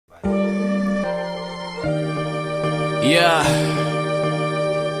Yeah.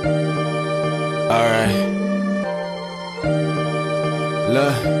 Alright.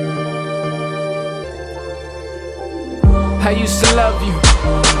 Look. I used to love you,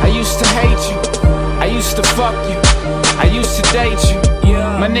 I used to hate you, I used to fuck you, I used to date you.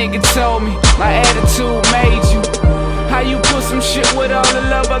 My nigga told me my attitude made you. How you put some shit with all the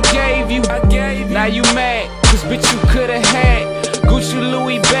love I gave you? Now you mad, cause bitch you coulda had Gucci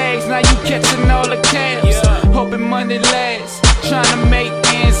Louis bags, now you catching all the cabs. Hoping money lasts, trying to make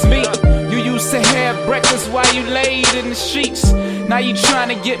ends meet. You used to have breakfast while you laid in the sheets. Now you trying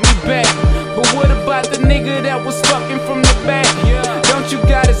to get me back. But what about the nigga that was fucking from the back? Don't you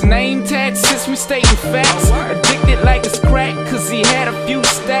got his name tagged since we stating facts? Addicted like it's crack, cause he had a few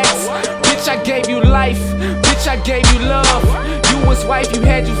stacks. Bitch, I gave you life, bitch, I gave you love. You was wife, you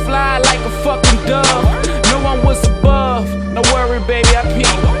had you fly like a fucking dove. No one was above, no worry baby, I peep.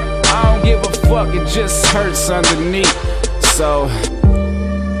 I don't give a fuck, it just hurts underneath. So,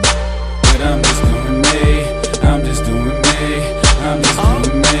 but I'm just doing me, I'm just doing me, I'm just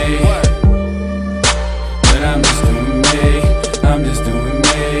doing me. But I'm just doing me, I'm just doing me.